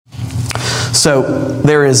So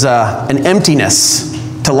there is an emptiness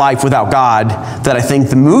to life without God that I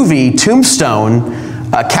think the movie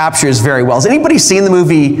Tombstone captures very well. Has anybody seen the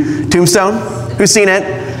movie Tombstone? Who's seen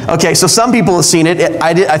it? Okay, so some people have seen it.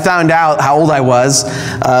 I found out how old I was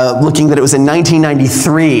looking that it was in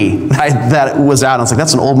 1993 that it was out. I was like,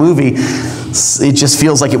 that's an old movie. It just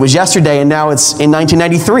feels like it was yesterday, and now it's in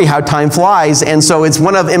 1993, how time flies. And so it's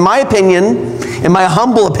one of, in my opinion, in my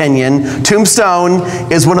humble opinion,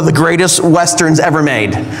 Tombstone is one of the greatest Westerns ever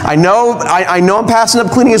made. I know I'm passing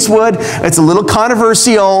up Clint Eastwood. It's a little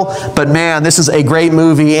controversial, but man, this is a great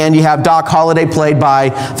movie. And you have Doc Holliday played by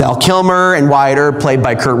Val Kilmer and Wyatt Earp played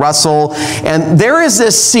by Kurt Russell. And there is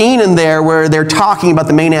this scene in there where they're talking about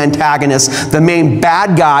the main antagonist, the main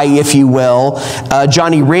bad guy, if you will,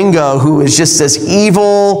 Johnny Ringo, who is just this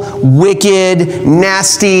evil, wicked,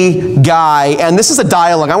 nasty guy. And this is a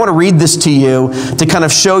dialogue. I want to read this to you to kind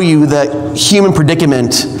of show you the human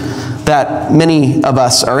predicament that many of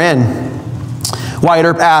us are in. Wyatt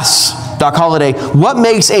Earp asks Doc Holliday, what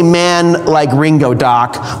makes a man like Ringo,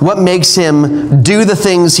 Doc? What makes him do the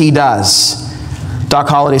things he does? Doc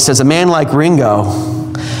Holliday says, a man like Ringo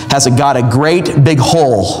has got a great big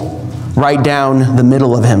hole right down the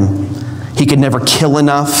middle of him. He could never kill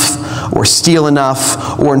enough or steal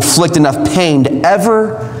enough or inflict enough pain to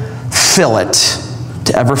ever fill it.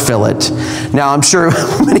 Now, I'm sure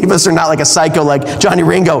many of us are not like a psycho like Johnny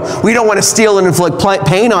Ringo. We don't want to steal and inflict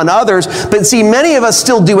pain on others. But see, many of us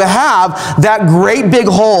still do have that great big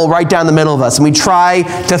hole right down the middle of us. And we try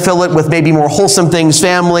to fill it with maybe more wholesome things,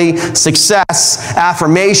 family, success,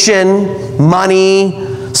 affirmation,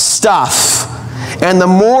 money, stuff. And the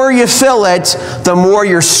more you fill it, the more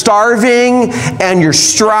you're starving and you're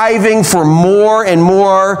striving for more and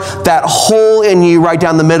more. That hole in you right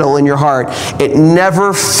down the middle in your heart, it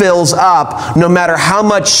never fills up no matter how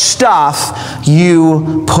much stuff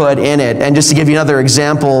you put in it. And just to give you another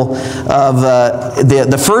example of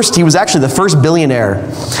he was actually the first billionaire,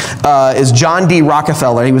 is John D.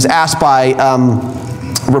 Rockefeller. He was asked by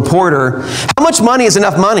a reporter, how much money is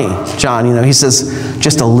enough money, John? He says,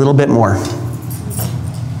 just a little bit more.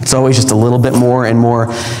 It's always just a little bit more and more.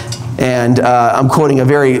 And I'm quoting a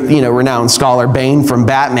very renowned scholar, Bane from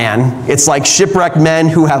Batman. It's like shipwrecked men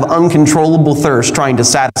who have uncontrollable thirst trying to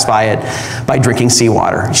satisfy it by drinking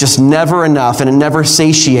seawater. It's just never enough, and it never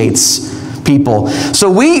satiates people. So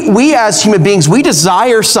we as human beings, we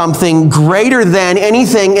desire something greater than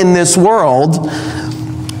anything in this world.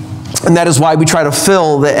 And that is why we try to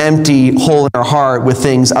fill the empty hole in our heart with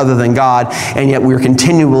things other than God, and yet we're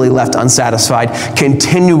continually left unsatisfied,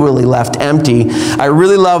 continually left empty. I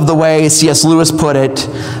really love the way C.S. Lewis put it,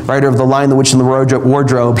 writer of The Lion, the Witch, and the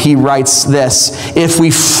Wardrobe. He writes this: if we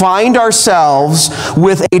find ourselves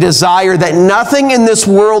with a desire that nothing in this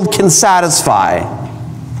world can satisfy,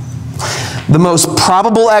 the most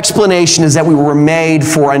probable explanation is that we were made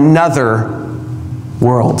for another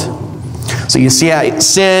world. So you see how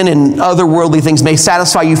sin and other worldly things may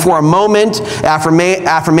satisfy you for a moment.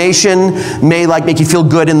 Affirmation may make you feel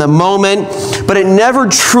good in the moment, but it never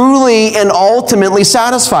truly and ultimately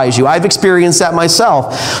satisfies you. I've experienced that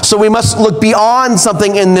myself. So we must look beyond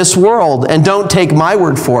something in this world, and don't take my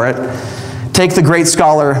word for it. Take the great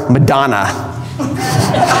scholar Madonna.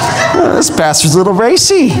 This pastor's a little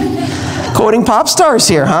racy. Quoting pop stars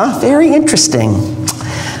here, huh? Very interesting.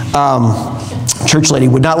 Church lady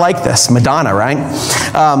would not like this, Madonna, right?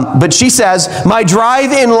 But she says, my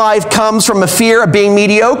drive in life comes from a fear of being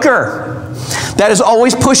mediocre. That is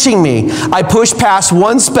always pushing me. I push past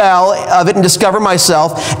one spell of it and discover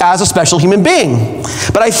myself as a special human being.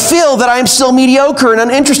 But I feel that I am still mediocre and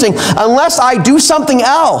uninteresting unless I do something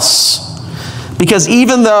else. Because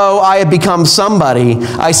even though I have become somebody,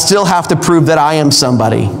 I still have to prove that I am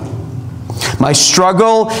somebody. My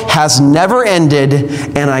struggle has never ended,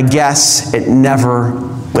 and I guess it never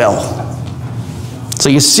will. So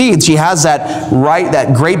you see, she has that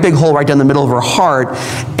great big hole right down the middle of her heart,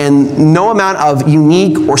 and no amount of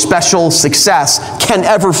unique or special success can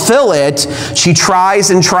ever fill it. She tries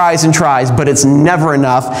and tries and tries, but it's never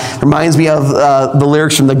enough. Reminds me of the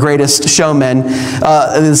lyrics from The Greatest Showman, when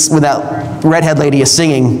that redhead lady is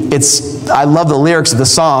singing. I love the lyrics of the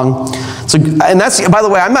song. So, and that's, by the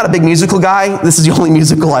way, I'm not a big musical guy. This is the only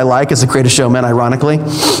musical I like, is The Greatest Showman, ironically.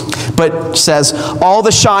 But says, all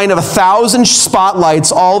the shine of 1,000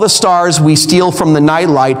 spotlights, all the stars we steal from the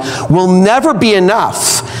nightlight will never be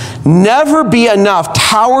enough. Never be enough.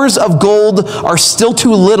 Towers of gold are still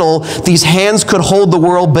too little. These hands could hold the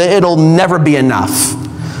world, but it'll never be enough.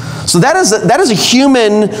 So that is a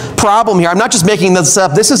human problem here. I'm not just making this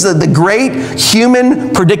up. This is the great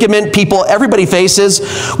human predicament everybody faces.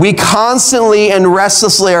 We constantly and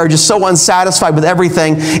restlessly are just so unsatisfied with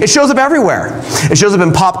everything. It shows up everywhere. It shows up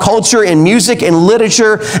in pop culture, in music, in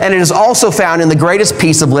literature, and it is also found in the greatest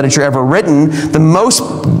piece of literature ever written, the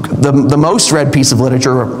most read piece of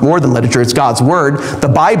literature, or more than literature, it's God's Word, the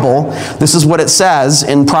Bible. This is what it says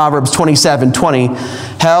in Proverbs 27:20.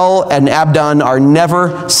 Hell and Abaddon are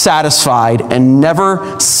never satisfied, and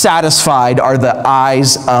never satisfied are the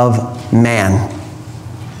eyes of man.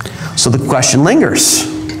 So the question lingers.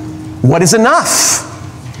 What is enough?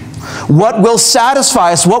 What will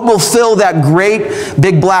satisfy us? What will fill that great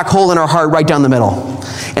big black hole in our heart right down the middle?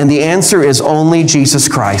 And the answer is only Jesus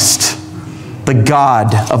Christ, the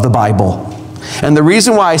God of the Bible. And the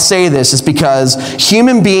reason why I say this is because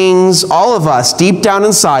human beings, all of us, deep down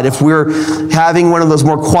inside, if we're having one of those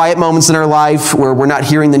more quiet moments in our life where we're not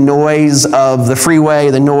hearing the noise of the freeway,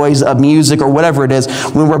 the noise of music, or whatever it is,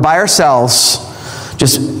 when we're by ourselves,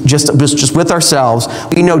 just with ourselves,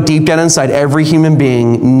 we know deep down inside every human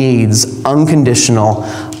being needs unconditional,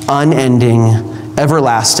 unending,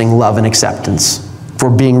 everlasting love and acceptance. For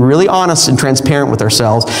being really honest and transparent with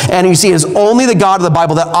ourselves. And you see, it is only the God of the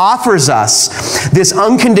Bible that offers us this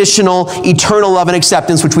unconditional, eternal love and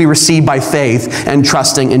acceptance which we receive by faith and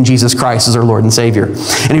trusting in Jesus Christ as our Lord and Savior.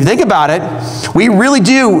 And if you think about it, we really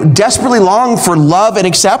do desperately long for love and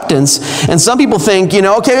acceptance. And some people think, if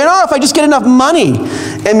I just get enough money,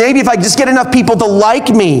 and maybe if I just get enough people to like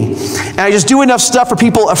me, and I just do enough stuff for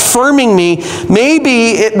people affirming me,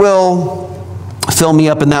 maybe it will fill me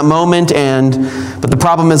up in that moment. But the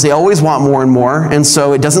problem is they always want more and more, and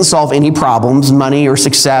so it doesn't solve any problems, money or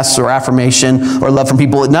success or affirmation or love from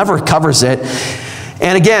people. It never covers it.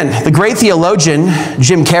 And again, the great theologian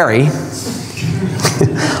Jim Carrey,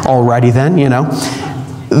 alrighty then,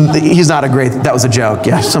 he's not a great, that was a joke,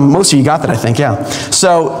 yeah. Most of you got that, I think, yeah.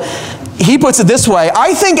 So he puts it this way: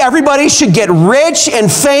 I think everybody should get rich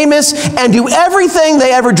and famous and do everything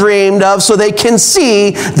they ever dreamed of so they can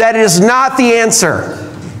see that it is not the answer.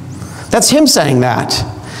 That's him saying that.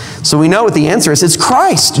 So we know what the answer is. It's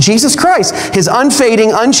Christ, Jesus Christ. His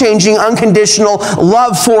unfading, unchanging, unconditional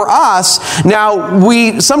love for us. Now,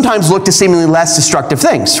 we sometimes look to seemingly less destructive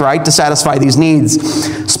things, right, to satisfy these needs.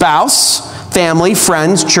 Spouse, family,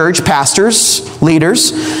 friends, church, pastors,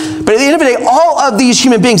 leaders. But at the end of the day, all of these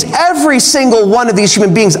human beings, every single one of these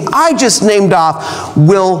human beings I just named off,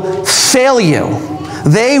 will fail you.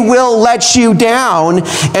 They will let you down.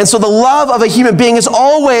 And so the love of a human being is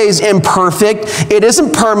always imperfect. It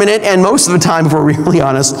isn't permanent. And most of the time, if we're really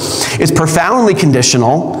honest, it's profoundly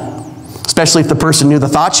conditional, especially if the person knew the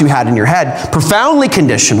thoughts you had in your head. Profoundly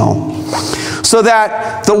conditional. So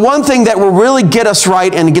that the one thing that will really get us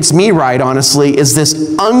right, and it gets me right, honestly, is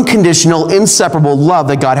this unconditional, inseparable love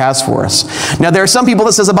that God has for us. Now, there are some people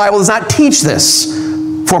that says the Bible does not teach this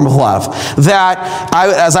form of love.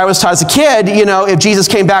 As I was taught as a kid, if Jesus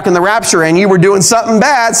came back in the rapture and you were doing something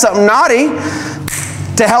bad, something naughty,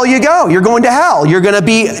 to hell you go. You're going to hell. You're going to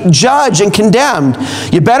be judged and condemned.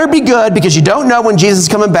 You better be good because you don't know when Jesus is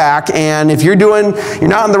coming back. And if you're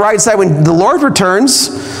not on the right side when the Lord returns,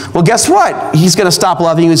 well, guess what? He's going to stop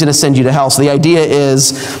loving you. He's going to send you to hell. So the idea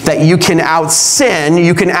is that you can out-sin,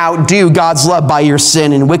 you can outdo God's love by your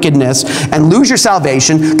sin and wickedness and lose your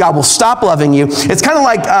salvation. God will stop loving you. It's kind of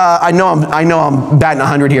like, I know I'm batting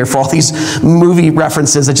 100 here for all these movie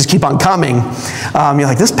references that just keep on coming. You're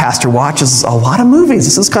like, this pastor watches a lot of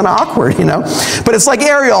movies. This is kind of awkward, But it's like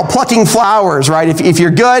Ariel plucking flowers, right? If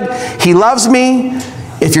you're good, he loves me.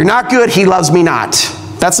 If you're not good, he loves me not.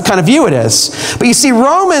 That's the kind of view it is. But you see,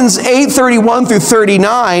 Romans 8:31 through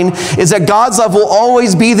 39 is that God's love will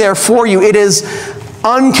always be there for you. It is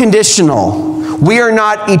unconditional. We are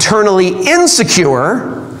not eternally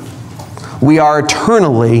insecure. We are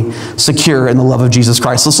eternally secure in the love of Jesus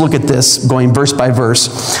Christ. Let's look at this going verse by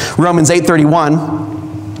verse. Romans 8:31.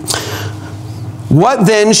 What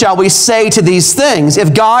then shall we say to these things?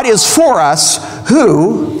 If God is for us,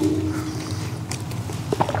 who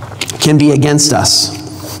can be against us?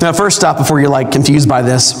 Now, first stop before you're confused by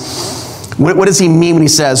this. What does he mean when he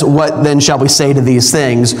says, what then shall we say to these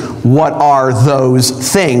things? What are those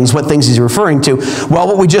things? What things is he referring to? Well,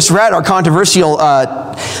 what we just read, our controversial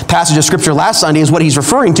passage of Scripture last Sunday, is what he's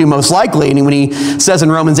referring to most likely. And when he says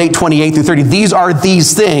in Romans 8:28 through 30, these are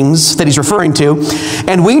these things that he's referring to.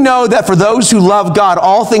 And we know that for those who love God,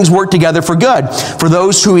 all things work together for good. For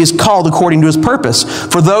those who he has called according to his purpose.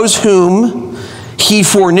 For those whom he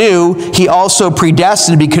foreknew, he also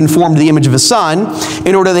predestined to be conformed to the image of his Son,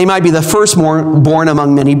 in order that they might be the firstborn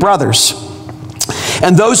among many brothers.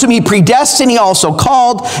 And those whom he predestined, he also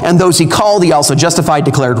called. And those he called, he also justified,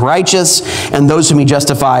 declared righteous. And those whom he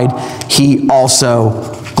justified, he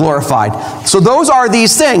also glorified. So those are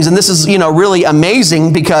these things. And this is, really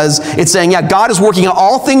amazing because it's saying, God is working on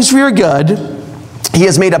all things for your good. He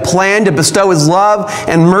has made a plan to bestow his love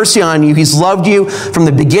and mercy on you. He's loved you from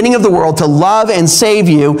the beginning of the world to love and save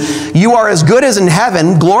you. You are as good as in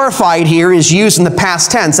heaven. Glorified here is used in the past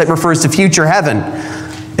tense. That refers to future heaven.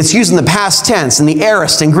 It's used in the past tense, in the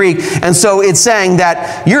aorist in Greek. And so it's saying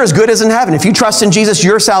that you're as good as in heaven. If you trust in Jesus,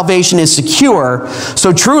 your salvation is secure.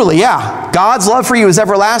 So truly, God's love for you is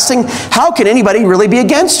everlasting. How can anybody really be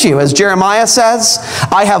against you? As Jeremiah says,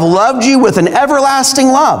 I have loved you with an everlasting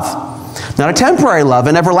love. Not a temporary love,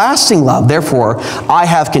 an everlasting love. Therefore, I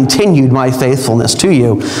have continued my faithfulness to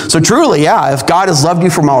you. So truly, if God has loved you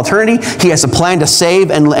from all eternity, he has a plan to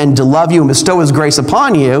save and to love you and bestow his grace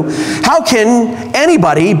upon you. How can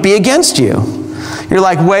anybody be against you? You're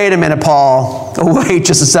like, wait a minute, Paul. Wait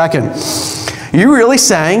just a second. Are you really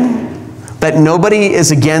saying that nobody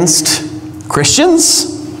is against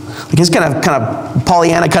Christians? Like his kind of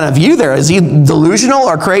Pollyanna kind of view there. Is he delusional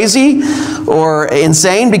or crazy or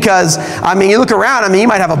insane? Because, you look around, you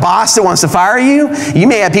might have a boss that wants to fire you. You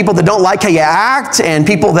may have people that don't like how you act and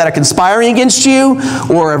people that are conspiring against you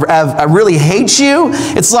or really hate you.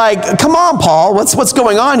 It's like, come on, Paul, what's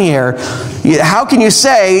going on here? How can you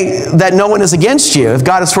say that no one is against you? If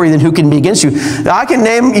God is for you, then who can be against you?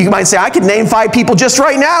 You might say, I could name 5 people just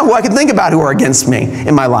right now who I can think about who are against me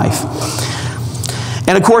in my life.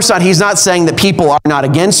 And of course he's not saying that people are not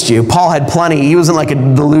against you. Paul had plenty. He wasn't like a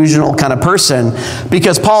delusional kind of person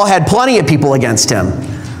because Paul had plenty of people against him.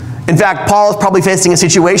 In fact, Paul is probably facing a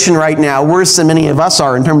situation right now worse than many of us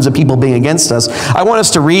are in terms of people being against us. I want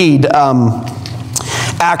us to read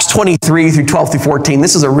Acts 23 through 12 through 14.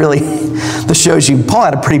 This shows you Paul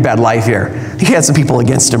had a pretty bad life here. He had some people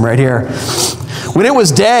against him right here. When it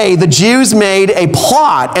was day, the Jews made a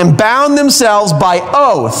plot and bound themselves by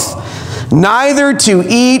oath neither to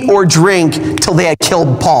eat or drink till they had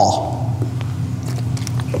killed Paul.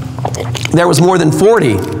 There was more than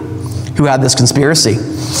 40 who had this conspiracy.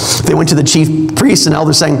 They went to the chief priests and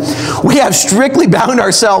elders saying, we have strictly bound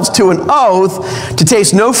ourselves to an oath to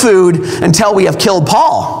taste no food until we have killed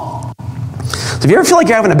Paul. So if you ever feel like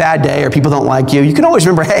you're having a bad day or people don't like you, you can always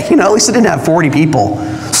remember, hey, at least I didn't have 40 people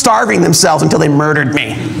starving themselves until they murdered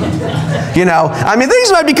me.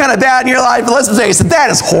 Things might be kind of bad in your life, but let's face it, that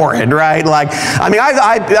is horrid, right?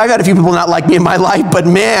 I've had a few people not like me in my life, but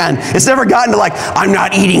man, it's never gotten to I'm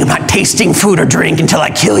not eating, I'm not tasting food or drink until I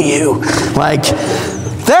kill you.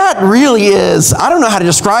 That really is, I don't know how to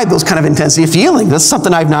describe those kind of intensity of feeling. That's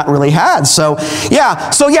something I've not really had. So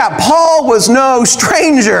Paul was no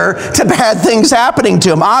stranger to bad things happening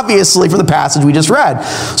to him, obviously, from the passage we just read.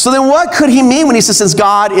 So then what could he mean when he says, since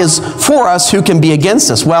God is for us, who can be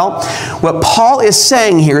against us? Well, what Paul is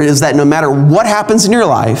saying here is that no matter what happens in your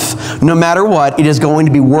life, no matter what, it is going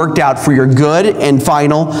to be worked out for your good and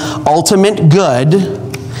final, ultimate good.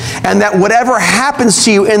 And that whatever happens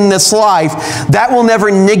to you in this life, that will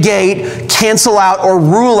never negate, cancel out, or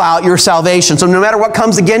rule out your salvation. So no matter what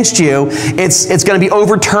comes against you, it's going to be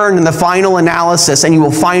overturned in the final analysis, and you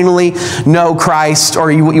will finally know Christ,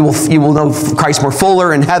 or you will know Christ more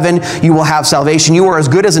fuller in heaven. You will have salvation. You are as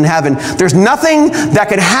good as in heaven. There's nothing that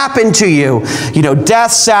could happen to you.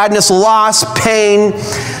 Death, sadness, loss, pain,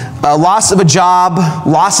 loss of a job,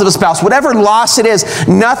 loss of a spouse, whatever loss it is,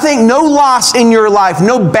 no loss in your life,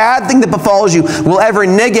 no bad thing that befalls you will ever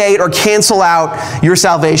negate or cancel out your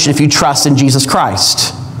salvation if you trust in Jesus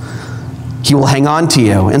Christ. He will hang on to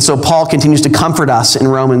you. And so Paul continues to comfort us in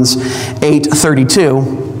Romans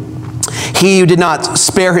 8:32. He who did not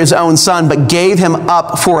spare his own son, but gave him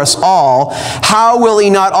up for us all, how will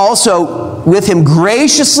he not also with him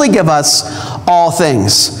graciously give us all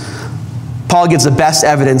things? Paul gives the best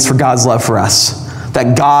evidence for God's love for us,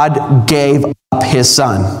 that God gave up his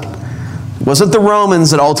son. It wasn't the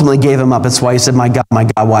Romans that ultimately gave him up. That's why he said, my God,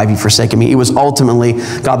 why have you forsaken me? It was ultimately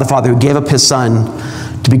God the Father who gave up his son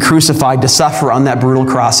to be crucified, to suffer on that brutal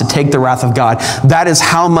cross, to take the wrath of God. That is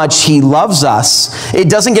how much he loves us. It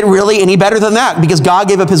doesn't get really any better than that, because God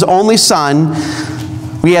gave up his only son.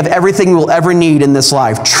 We have everything we'll ever need in this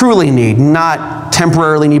life, truly need, not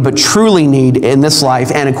temporarily need, but truly need in this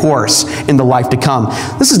life and, of course, in the life to come.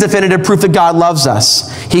 This is definitive proof that God loves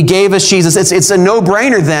us. He gave us Jesus. It's a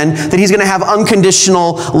no-brainer then that he's going to have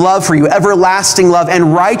unconditional love for you, everlasting love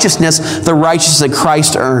and righteousness, the righteousness that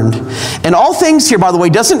Christ earned. And all things here, by the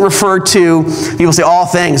way, doesn't refer to, people say all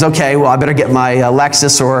things. Okay, well, I better get my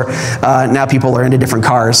Lexus, or now people are into different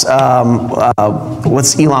cars.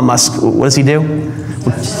 What's Elon Musk, what does he do?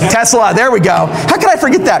 Tesla, there we go. How could I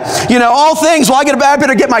forget that? All things, well, I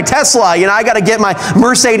better get my Tesla. I got to get my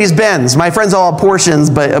Mercedes-Benz. My friends all have Porsches,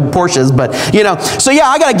 but So yeah,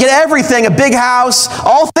 I got to get everything, a big house,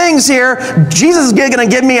 all things here. Jesus is going to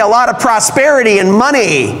give me a lot of prosperity and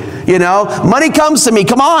money. Money comes to me.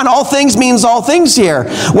 Come on, all things means all things here.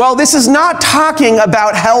 Well, this is not talking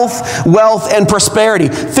about health, wealth, and prosperity,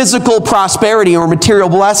 physical prosperity or material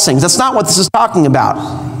blessings. That's not what this is talking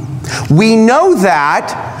about. We know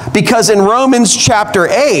that because in Romans chapter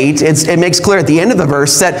 8, it makes clear at the end of the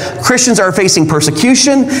verse that Christians are facing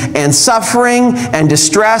persecution and suffering and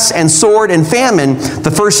distress and sword and famine.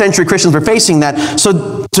 The first century Christians were facing that.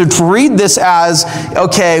 So to read this as,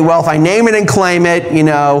 okay, well, if I name it and claim it,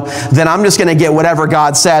 then I'm just going to get whatever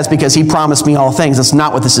God says because he promised me all things. That's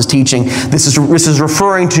not what this is teaching. This is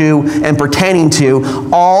referring to and pertaining to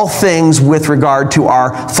all things with regard to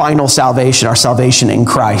our final salvation, our salvation in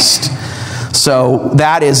Christ. So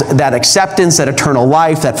that is that acceptance, that eternal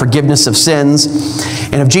life, that forgiveness of sins.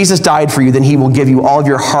 And if Jesus died for you, then he will give you all of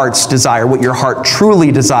your heart's desire, what your heart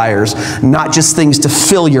truly desires, not just things to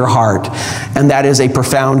fill your heart. And that is a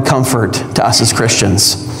profound comfort to us as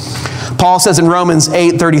Christians. Paul says in Romans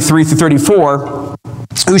 8:33 through 34,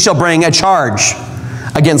 who shall bring a charge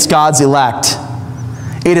against God's elect?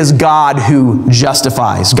 It is God who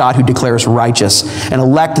justifies, God who declares righteous. And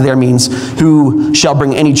elect there means who shall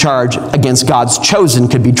bring any charge against God's chosen,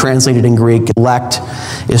 could be translated in Greek. Elect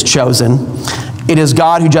is chosen. It is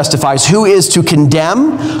God who justifies. Who is to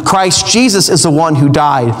condemn? Christ Jesus is the one who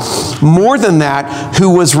died. More than that,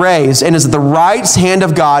 who was raised and is at the right hand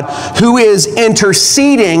of God, who is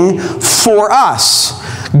interceding for us.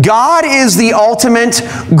 God is the ultimate,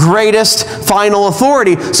 greatest, final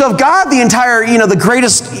authority. So if God, the entire, the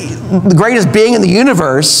greatest being in the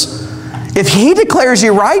universe, if he declares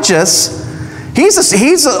you righteous, he's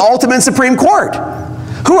the ultimate Supreme Court.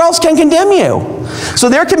 Who else can condemn you? So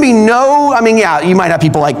there can be no, you might have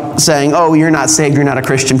people like saying, oh, you're not saved, you're not a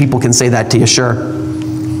Christian. People can say that to you, sure.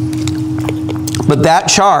 But that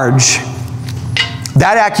charge,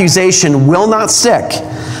 that accusation will not stick.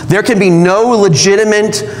 There can be no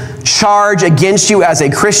legitimate charge against you as a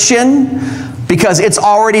Christian because it's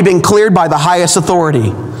already been cleared by the highest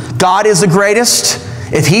authority. God is the greatest.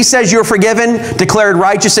 If he says you're forgiven, declared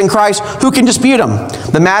righteous in Christ, who can dispute him?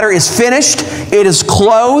 The matter is finished. It is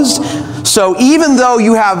closed. So even though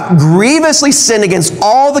you have grievously sinned against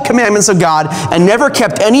all the commandments of God and never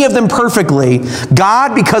kept any of them perfectly,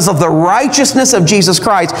 God, because of the righteousness of Jesus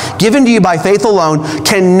Christ given to you by faith alone,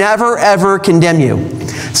 can never, ever condemn you.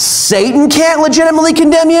 Satan can't legitimately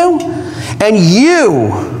condemn you, and you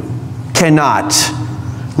cannot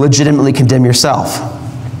legitimately condemn yourself.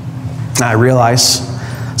 I realize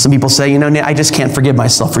some people say, I just can't forgive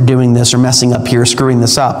myself for doing this or messing up here, screwing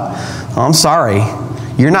this up. Oh, I'm sorry.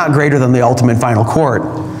 You're not greater than the ultimate final court,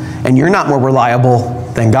 and you're not more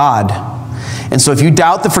reliable than God. And so if you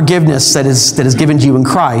doubt the forgiveness that is given to you in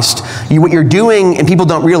Christ, what you're doing, and people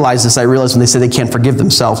don't realize this, I realize when they say they can't forgive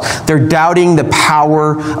themselves, they're doubting the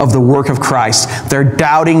power of the work of Christ. They're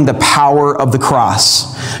doubting the power of the cross.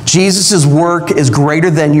 Jesus' work is greater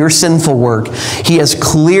than your sinful work. He has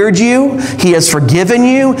cleared you. He has forgiven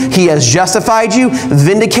you. He has justified you,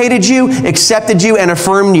 vindicated you, accepted you, and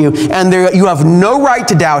affirmed you. And you have no right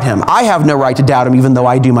to doubt him. I have no right to doubt him, even though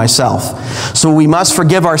I do myself. So we must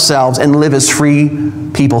forgive ourselves and live as free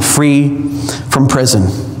people, free from prison.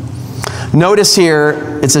 Notice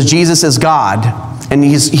here, it says Jesus is God, and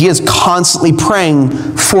he is constantly praying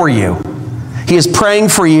for you. He is praying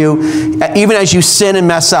for you even as you sin and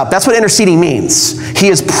mess up. That's what interceding means. He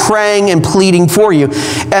is praying and pleading for you.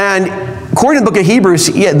 And according to the book of Hebrews,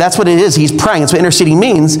 that's what it is. He's praying. That's what interceding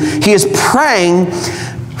means. He is praying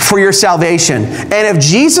for your salvation. And if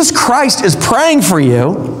Jesus Christ is praying for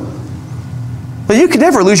you, well, you could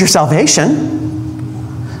never lose your salvation.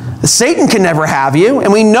 Satan can never have you.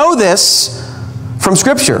 And we know this from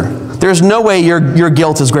Scripture. There's no way your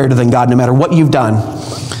guilt is greater than God, no matter what you've done.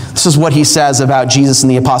 This is what he says about Jesus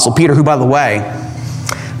and the Apostle Peter, who, by the way,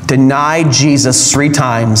 denied Jesus 3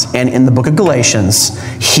 times, and in the book of Galatians,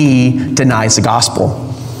 he denies the gospel.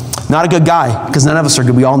 Not a good guy, because none of us are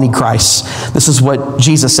good. We all need Christ. This is what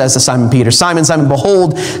Jesus says to Simon Peter. Simon, Simon,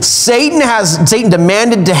 behold, Satan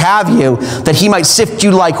demanded to have you, that he might sift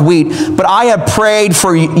you like wheat. But I have prayed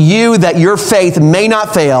for you that your faith may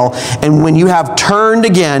not fail, and when you have turned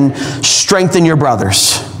again, strengthen your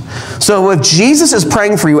brothers. So if Jesus is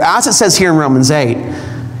praying for you, as it says here in Romans 8,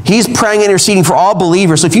 he's praying and interceding for all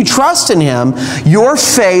believers. So if you trust in him, your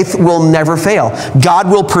faith will never fail. God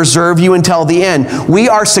will preserve you until the end. We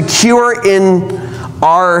are secure in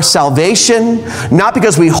our salvation, not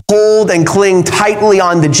because we hold and cling tightly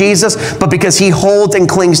onto Jesus, but because he holds and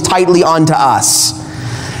clings tightly onto us.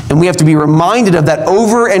 And we have to be reminded of that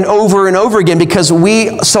over and over and over again, because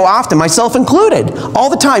we so often, myself included, all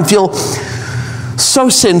the time feel so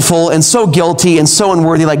sinful and so guilty and so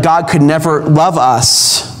unworthy, like God could never love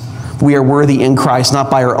us. We are worthy in Christ, not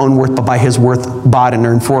by our own worth, but by his worth bought and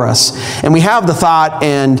earned for us. And we have the thought,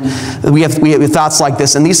 and we have thoughts like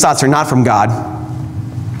this, and these thoughts are not from God.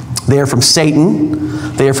 They are from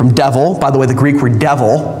Satan. They are from devil. By the way, the Greek word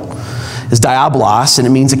devil is diabolos, and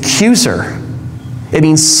it means accuser. It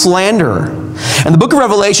means slanderer. And the book of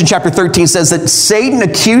Revelation, chapter 13, says that Satan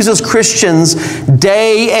accuses Christians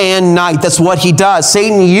day and night. That's what he does.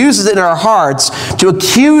 Satan uses it in our hearts to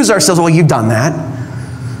accuse ourselves. Well, you've done that.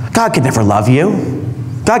 God could never love you.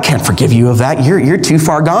 God can't forgive you of that. You're too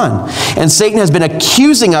far gone. And Satan has been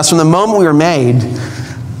accusing us from the moment we were made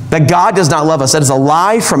that God does not love us. That is a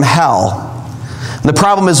lie from hell. And the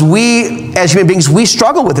problem is we, as human beings, we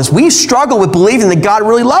struggle with this. We struggle with believing that God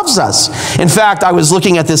really loves us. In fact, I was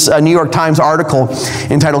looking at this New York Times article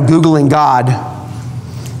entitled Googling God.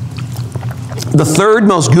 The third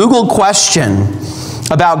most Googled question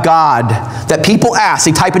about God that people ask,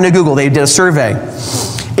 they type into Google, they did a survey,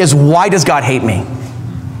 is why does God hate me?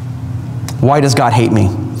 Why does God hate me?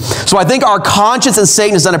 So I think our conscience and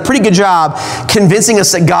Satan has done a pretty good job convincing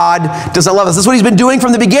us that God doesn't love us. That's what he's been doing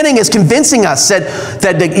from the beginning, is convincing us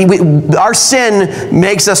that our sin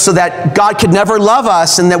makes us so that God could never love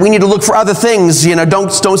us, and that we need to look for other things. You know,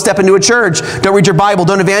 don't step into a church, don't read your Bible,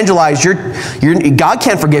 don't evangelize. God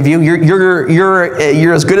can't forgive you.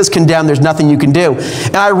 You're as good as condemned. There's nothing you can do.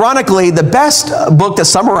 And ironically, the best book that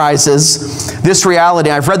summarizes this reality,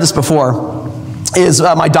 I've read this before, is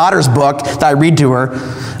my daughter's book that I read to her,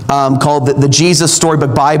 called the Jesus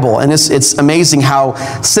Storybook Bible. And it's amazing how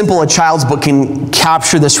simple a child's book can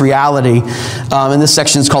capture this reality. And this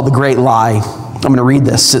section is called The Great Lie. I'm going to read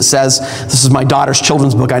this. It says, this is my daughter's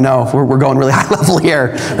children's book. I know, we're going really high level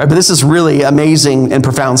here. Right? But this is really amazing and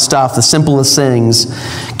profound stuff. The simplest things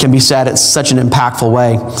can be said in such an impactful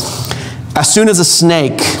way. As soon as a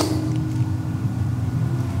snake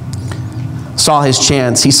saw his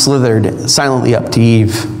chance, he slithered silently up to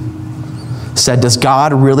Eve, said, "Does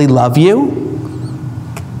God really love you?"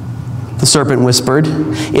 The serpent whispered,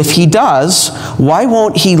 "If he does, why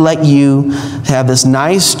won't he let you have this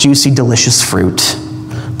nice, juicy, delicious fruit?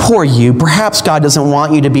 Poor you, perhaps God doesn't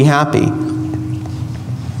want you to be happy."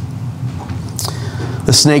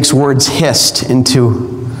 The snake's words hissed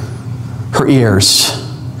into her ears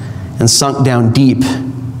and sunk down deep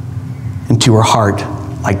into her heart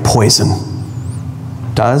like poison.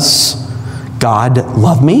 Does God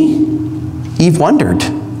love me? Eve wondered.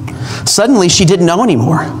 Suddenly, she didn't know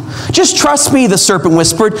anymore. "Just trust me," the serpent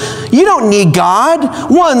whispered. "You don't need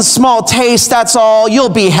God. One small taste, that's all. You'll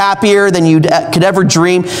be happier than you could ever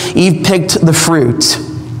dream." Eve picked the fruit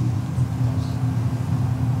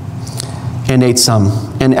and ate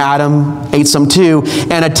some. And Adam ate some too.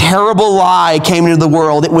 And a terrible lie came into the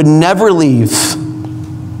world. It would never leave.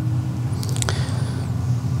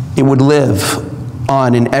 It would live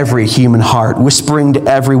on in every human heart, whispering to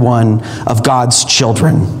every one of God's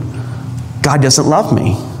children, "God doesn't love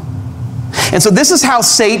me." And so this is how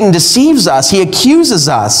Satan deceives us. He accuses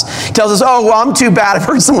us. He tells us, "Oh, well, I'm too bad." I've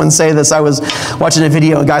heard someone say this. I was watching a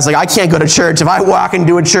video, and guy's like, "I can't go to church. If I walk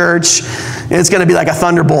into a church, it's going to be like a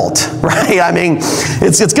thunderbolt," right? I mean,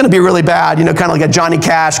 it's going to be really bad. You know, kind of like a Johnny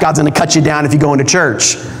Cash. God's going to cut you down if you go into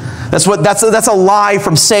church. That's a lie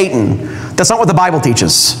from Satan. That's not what the Bible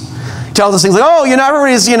teaches. Tells us things like, "Oh,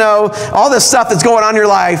 everybody's, all this stuff that's going on in your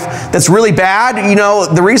life that's really bad.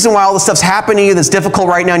 The reason why all this stuff's happening to you that's difficult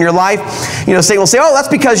right now in your life, Satan will say, oh, that's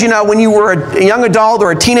because, when you were a young adult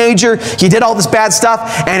or a teenager, you did all this bad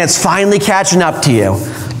stuff, and it's finally catching up to you.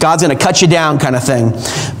 God's going to cut you down," kind of thing.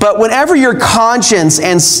 But whenever your conscience,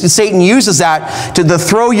 and Satan uses that to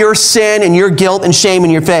throw your sin and your guilt and shame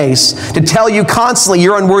in your face, to tell you constantly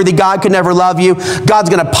you're unworthy, God could never love you, God's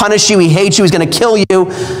going to punish you, he hates you, he's going to kill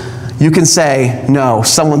you, you can say, "No,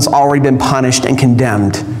 someone's already been punished and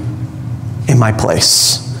condemned in my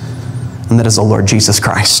place." And that is the Lord Jesus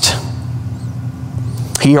Christ.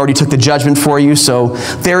 He already took the judgment for you, so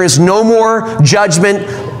there is no more judgment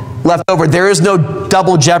left over. There is no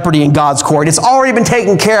double jeopardy in God's court. It's already been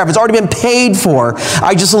taken care of. It's already been paid for.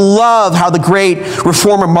 I just love how the great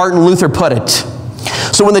reformer Martin Luther put it.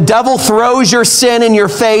 So when the devil throws your sin in your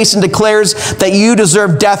face and declares that you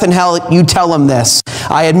deserve death and hell, you tell him this: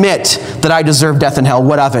 "I admit that I deserve death and hell.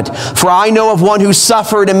 What of it? For I know of one who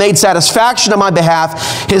suffered and made satisfaction on my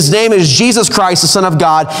behalf. His name is Jesus Christ, the Son of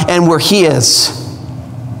God, and where he is,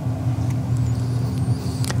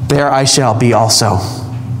 there I shall be also.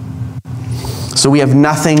 So we have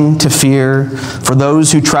nothing to fear for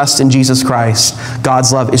those who trust in Jesus Christ.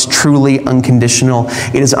 God's love is truly unconditional.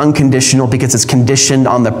 It is unconditional because it's conditioned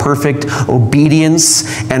on the perfect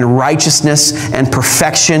obedience and righteousness and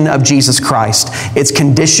perfection of Jesus Christ. It's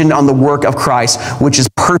conditioned on the work of Christ, which is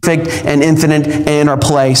perfect and infinite and in our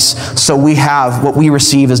place. So we have, what we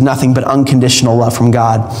receive is nothing but unconditional love from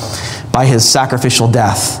God by his sacrificial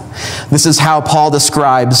death. This is how Paul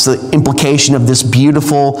describes the implication of this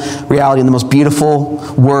beautiful reality and the most beautiful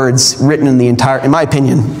words written in the entire, in my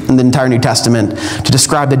opinion, in the entire New Testament to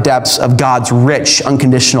describe the depths of God's rich,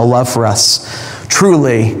 unconditional love for us.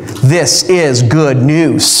 Truly, this is good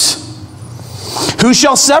news. Who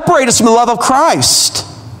shall separate us from the love of Christ?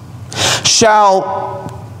 Shall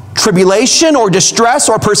tribulation or distress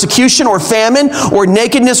or persecution or famine or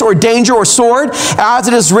nakedness or danger or sword? As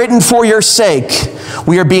it is written, for your sake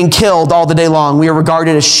we are being killed all the day long. We are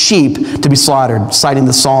regarded as sheep to be slaughtered, citing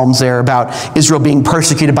the Psalms there about Israel being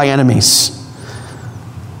persecuted by enemies.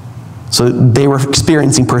 So they were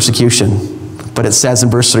experiencing persecution. But it says in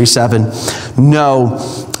verse 37, no,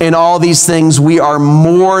 in all these things we are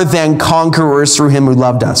more than conquerors through him who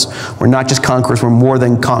loved us. We're not just conquerors, we're more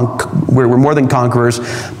than conquerors,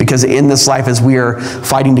 because in this life as we are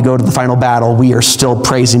fighting to go to the final battle, we are still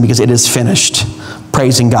praising because it is finished.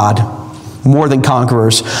 Praising God. More than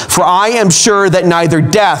conquerors. For I am sure that neither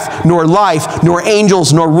death, nor life, nor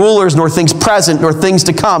angels, nor rulers, nor things present, nor things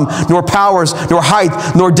to come, nor powers, nor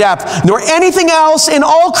height, nor depth, nor anything else in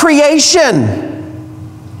all creation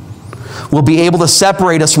will be able to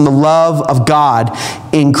separate us from the love of God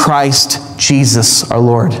in Christ Jesus our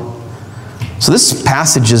Lord. So this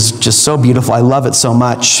passage is just so beautiful. I love it so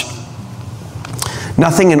much.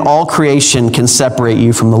 Nothing in all creation can separate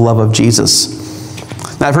you from the love of Jesus.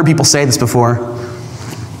 Now, I've heard people say this before.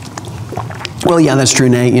 Well, yeah, that's true,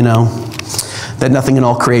 Nate, that nothing in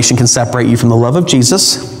all creation can separate you from the love of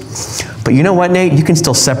Jesus. But you know what, Nate? You can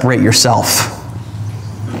still separate yourself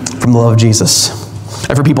from the love of Jesus.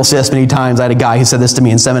 I've heard people say this many times. I had a guy who said this to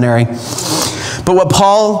me in seminary. But what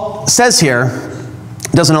Paul says here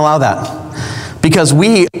doesn't allow that. Because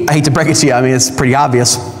I hate to break it to you, it's pretty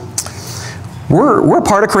obvious. We're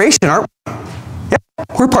part of creation, aren't we? Yeah,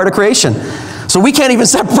 we're part of creation. So we can't even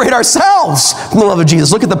separate ourselves from the love of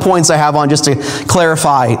Jesus. Look at the points I have on just to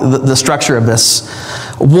clarify the structure of this.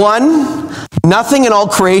 1, nothing in all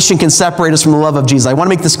creation can separate us from the love of Jesus. I want to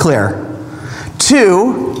make this clear.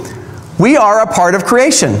 2, we are a part of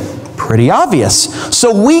creation. Pretty obvious.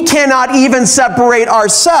 So we cannot even separate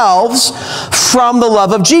ourselves from the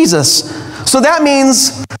love of Jesus. So that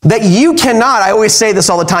means that you cannot, I always say this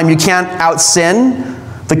all the time, you can't out-sin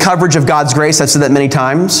the coverage of God's grace. I've said that many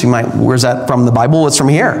times. Where's that from the Bible? It's from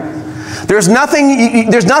here. There's nothing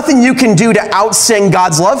you can do to out-sin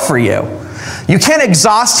God's love for you. You can't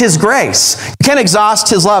exhaust his grace. You can't exhaust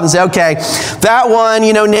his love and say, okay, that one,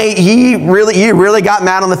 Nate, you really got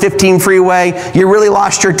mad on the 15 freeway. You really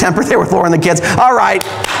lost your temper there with Laura and the kids. All right,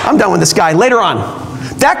 I'm done with this guy. Later on.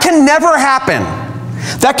 That can never happen.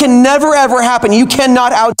 That can never, ever happen. You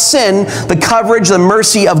cannot out-sin the coverage, the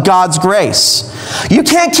mercy of God's grace. You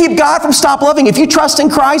can't keep God from stop loving. If you trust in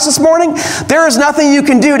Christ this morning, there is nothing you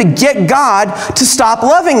can do to get God to stop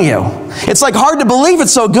loving you. It's hard to believe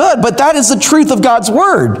it's so good, but that is the truth of God's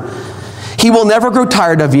word. He will never grow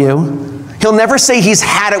tired of you. He'll never say he's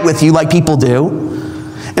had it with you like people do.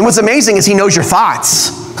 And what's amazing is he knows your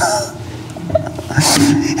thoughts.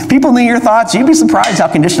 If people knew your thoughts, you'd be surprised how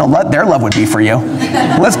conditional their love would be for you.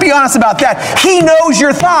 Let's be honest about that. He knows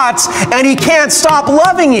your thoughts, and he can't stop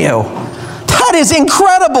loving you. That is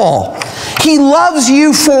incredible. He loves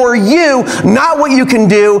you for you, not what you can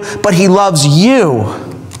do, but he loves you.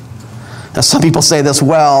 Now, some people say this,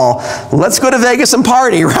 well, let's go to Vegas and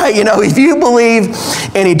party, right? If you believe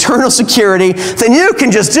in eternal security, then you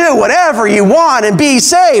can just do whatever you want and be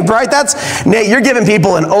saved, right? Nate, you're giving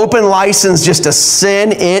people an open license just to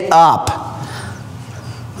sin it up.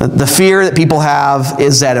 The fear that people have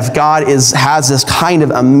is that if God has this kind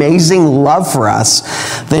of amazing love for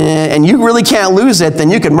us, and you really can't lose it, then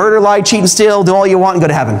you can murder, lie, cheat, and steal, do all you want, and go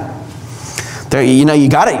to heaven. You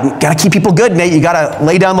gotta keep people good, Nate. You gotta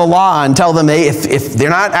lay down the law and tell them, hey, if they're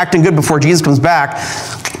not acting good before Jesus comes back,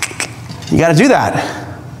 you gotta do that.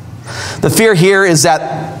 The fear here is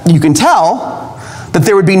that you can tell that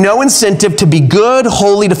there would be no incentive to be good,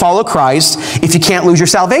 holy, to follow Christ if you can't lose your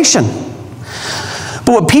salvation.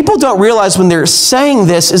 But what people don't realize when they're saying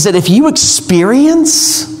this is that if you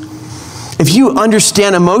experience if you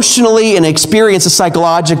understand emotionally and experience it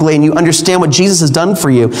psychologically, and you understand what Jesus has done for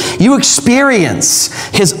you, you experience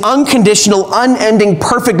his unconditional, unending,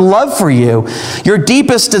 perfect love for you, your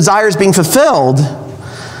deepest desires being fulfilled,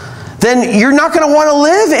 then you're not going to want to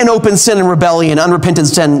live in open sin and rebellion, unrepentant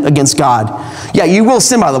sin against God. Yeah, you will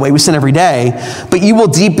sin, by the way. We sin every day. But you will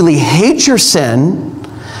deeply hate your sin,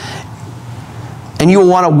 and you will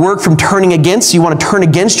want to work from turning against. You want to turn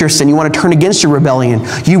against your sin. You want to turn against your rebellion.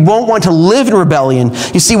 You won't want to live in rebellion.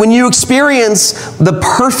 You see, when you experience the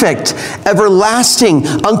perfect, everlasting,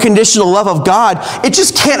 unconditional love of God, it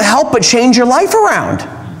just can't help but change your life around.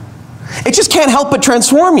 It just can't help but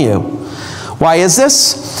transform you. Why is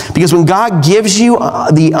this? Because when God gives you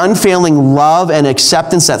the unfailing love and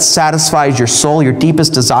acceptance that satisfies your soul, your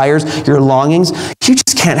deepest desires, your longings, you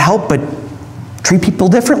just can't help but treat people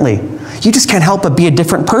differently. You just can't help but be a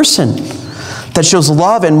different person that shows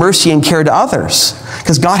love and mercy and care to others,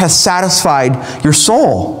 because God has satisfied your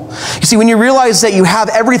soul. You see, when you realize that you have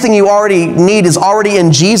everything you already need is already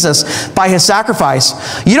in Jesus by his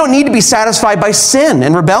sacrifice, you don't need to be satisfied by sin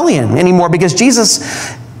and rebellion anymore, because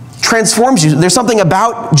Jesus transforms you. There's something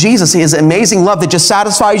about Jesus, his amazing love, that just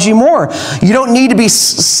satisfies you more. You don't need to be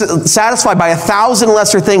satisfied by 1,000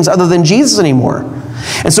 lesser things other than Jesus anymore.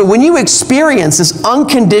 And so when you experience this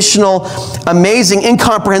unconditional, amazing,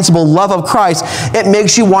 incomprehensible love of Christ, it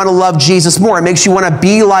makes you want to love Jesus more. It makes you want to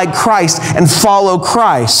be like Christ and follow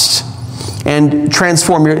Christ and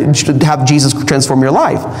have Jesus transform your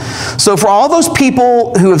life. So for all those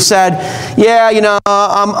people who have said, yeah, you know,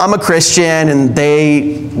 I'm a Christian, and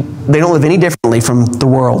they don't live any differently from the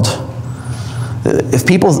world. If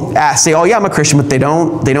people say, oh yeah, I'm a Christian, but they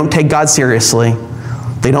don't take God seriously.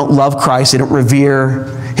 They don't love Christ. They don't revere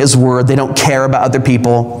his word. They don't care about other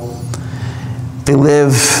people. They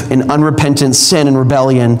live in unrepentant sin and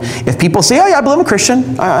rebellion. If people say, oh yeah, I believe I'm a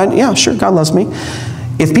Christian. Yeah, sure, God loves me.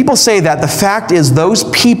 If people say that, the fact is those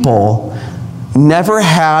people never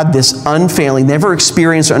had this unfailing, never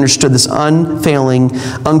experienced or understood this unfailing,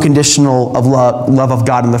 unconditional love of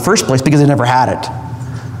God in the first place, because they never had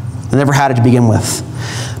it. They never had it to begin with.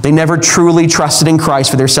 They never truly trusted in Christ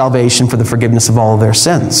for their salvation, for the forgiveness of all of their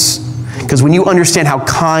sins. Because when you understand how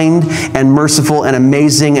kind and merciful and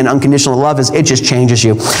amazing and unconditional love is, it just changes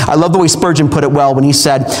you. I love the way Spurgeon put it well when he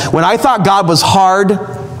said, when I thought God was hard,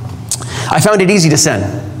 I found it easy to sin.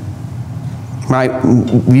 Right?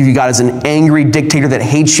 You God as an angry dictator that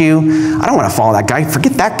hates you. I don't want to follow that guy.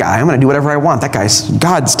 Forget that guy. I'm going to do whatever I want.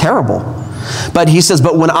 God's terrible. But he says,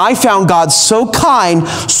 but when I found God so kind,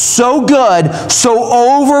 so good, so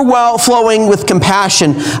overflowing with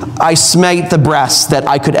compassion, I smite the breast that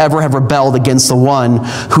I could ever have rebelled against the one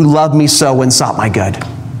who loved me so and sought my good.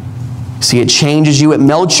 See, it changes you, it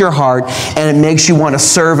melts your heart, and it makes you want to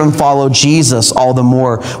serve and follow Jesus all the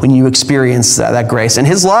more when you experience that grace. And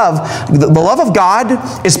his love, the love of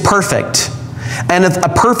God is perfect. And if a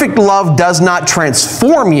perfect love does not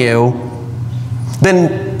transform you,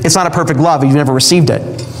 then it's not a perfect love if you've never received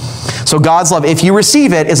it. So God's love, if you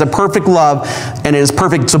receive it, is a perfect love, and it is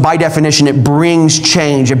perfect. So by definition, it brings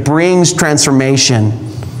change. It brings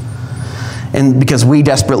transformation. And because we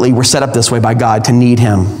desperately were set up this way by God to need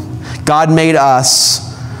him. God made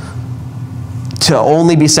us to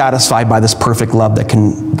only be satisfied by this perfect love that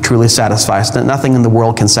can truly satisfy us. Nothing in the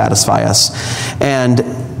world can satisfy us. And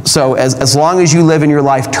so as long as you live in your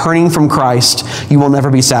life turning from Christ, you will never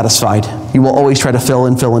be satisfied. You will always try to fill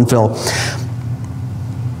and fill and fill.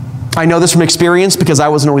 I know this from experience because I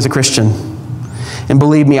wasn't always a Christian. And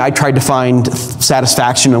believe me, I tried to find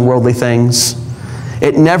satisfaction in worldly things.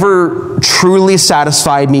 It never truly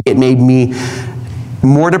satisfied me. It made me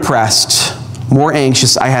more depressed, more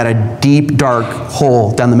anxious. I had a deep, dark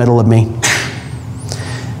hole down the middle of me.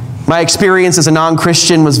 My experience as a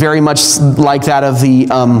non-Christian was very much like that of the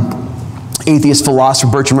atheist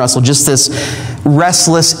philosopher Bertrand Russell. Just this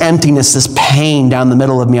restless emptiness, this pain down the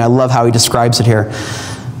middle of me. I love how he describes it here.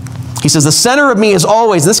 He says, the center of me is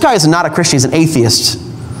always, this guy is not a Christian, he's an atheist.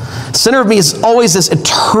 The center of me is always this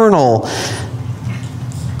eternal,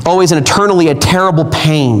 always and eternally a terrible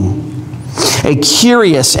pain. A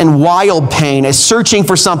curious and wild pain, a searching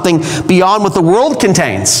for something beyond what the world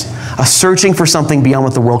contains. A searching for something beyond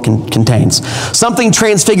what the world contains. Something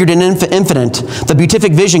transfigured and infinite. The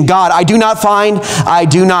beatific vision, God, I do not find, I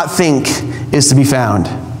do not think, is to be found.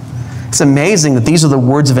 It's amazing that these are the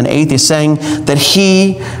words of an atheist saying that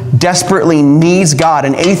he desperately needs God.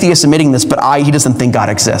 An atheist admitting this, but he doesn't think God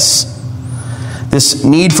exists. This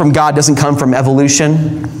need from God doesn't come from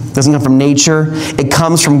evolution, doesn't come from nature. It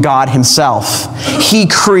comes from God himself. He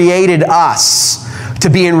created us to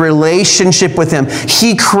be in relationship with him.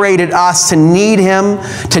 He created us to need him,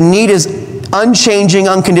 to need his unchanging,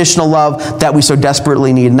 unconditional love that we so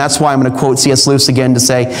desperately need. And that's why I'm going to quote C.S. Lewis again to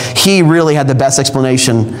say he really had the best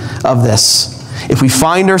explanation of this. If we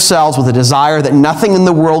find ourselves with a desire that nothing in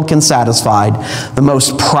the world can satisfy, the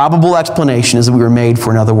most probable explanation is that we were made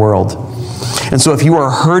for another world. And so if you are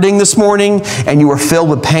hurting this morning and you are filled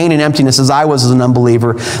with pain and emptiness, as I was as an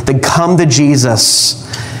unbeliever, then come to Jesus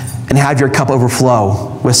and have your cup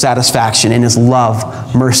overflow with satisfaction in His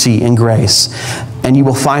love, mercy, and grace. And you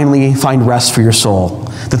will finally find rest for your soul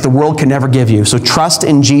that the world can never give you. So trust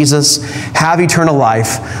in Jesus, have eternal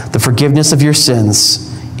life, the forgiveness of your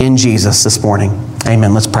sins in Jesus this morning.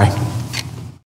 Amen. Let's pray.